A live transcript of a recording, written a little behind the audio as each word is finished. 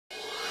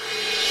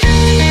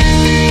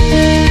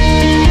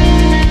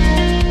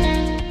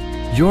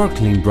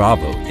Euroclean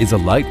Bravo is a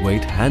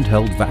lightweight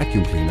handheld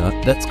vacuum cleaner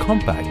that's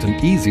compact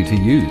and easy to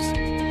use.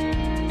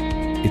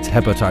 Its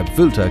HEPA-type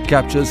filter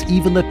captures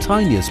even the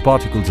tiniest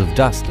particles of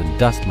dust and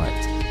dust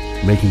mites,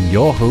 making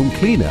your home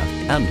cleaner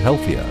and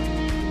healthier.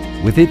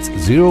 With its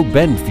zero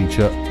bend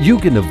feature, you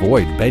can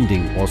avoid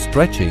bending or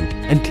stretching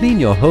and clean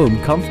your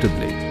home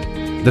comfortably.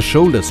 The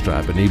shoulder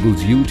strap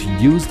enables you to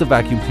use the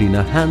vacuum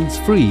cleaner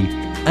hands-free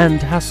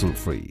and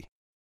hassle-free.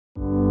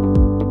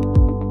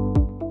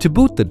 To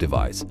boot the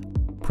device,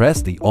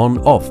 press the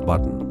on-off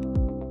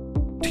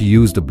button. To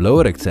use the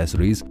blower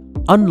accessories,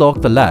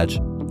 unlock the latch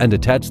and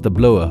attach the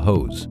blower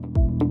hose.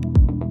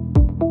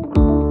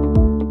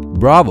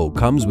 Bravo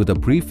comes with a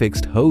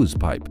prefixed hose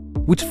pipe,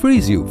 which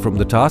frees you from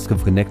the task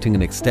of connecting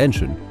an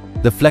extension.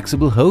 The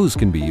flexible hose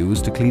can be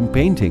used to clean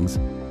paintings,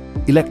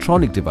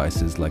 electronic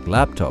devices like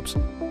laptops,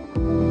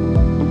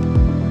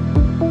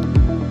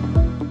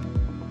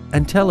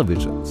 and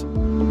televisions.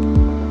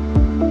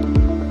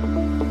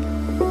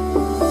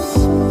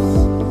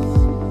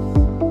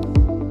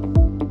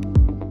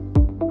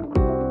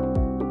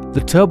 The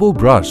turbo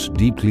brush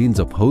deep cleans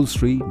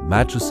upholstery,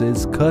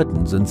 mattresses,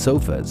 curtains and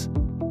sofas.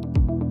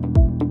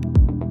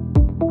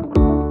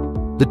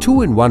 The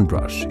 2-in-1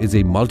 brush is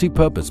a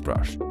multi-purpose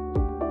brush.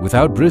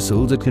 Without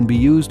bristles, it can be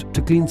used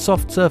to clean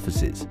soft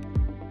surfaces.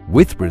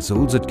 With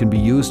bristles, it can be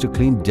used to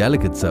clean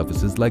delicate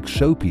surfaces like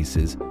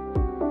showpieces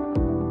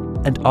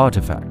and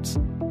artifacts.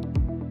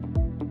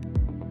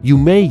 You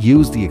may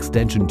use the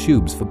extension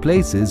tubes for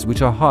places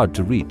which are hard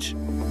to reach.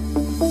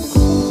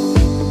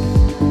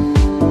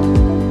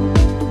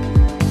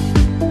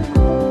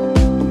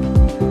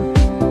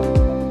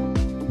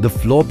 The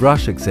floor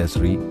brush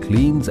accessory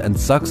cleans and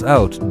sucks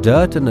out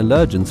dirt and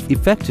allergens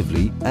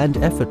effectively and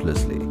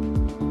effortlessly.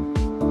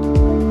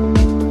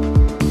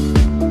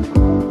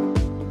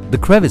 The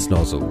crevice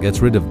nozzle gets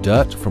rid of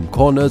dirt from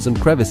corners and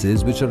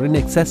crevices which are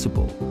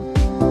inaccessible.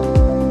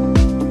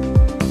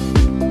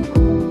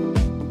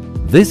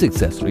 This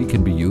accessory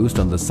can be used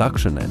on the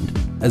suction end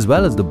as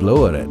well as the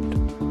blower end.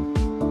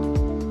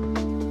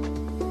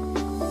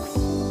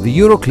 The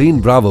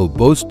Euroclean Bravo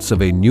boasts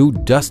of a new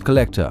dust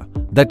collector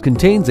that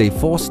contains a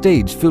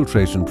 4-stage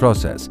filtration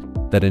process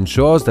that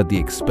ensures that the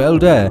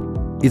expelled air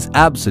is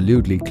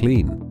absolutely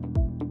clean.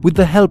 With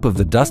the help of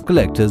the dust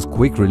collector's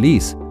quick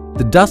release,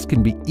 the dust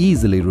can be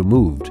easily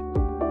removed.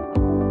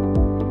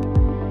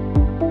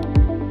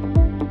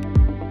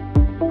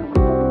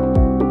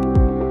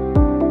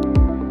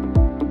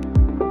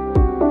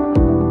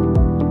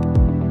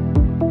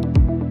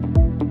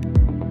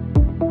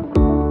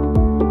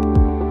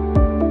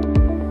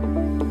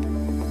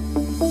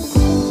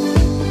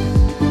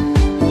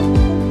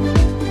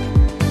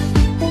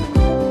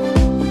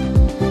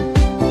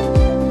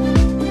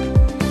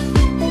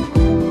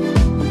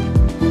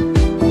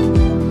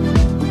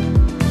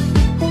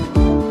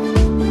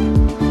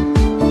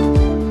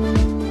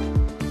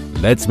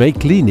 Let's make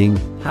cleaning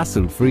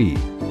hassle-free.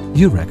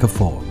 Eureka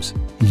Forms,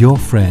 your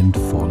friend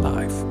for life.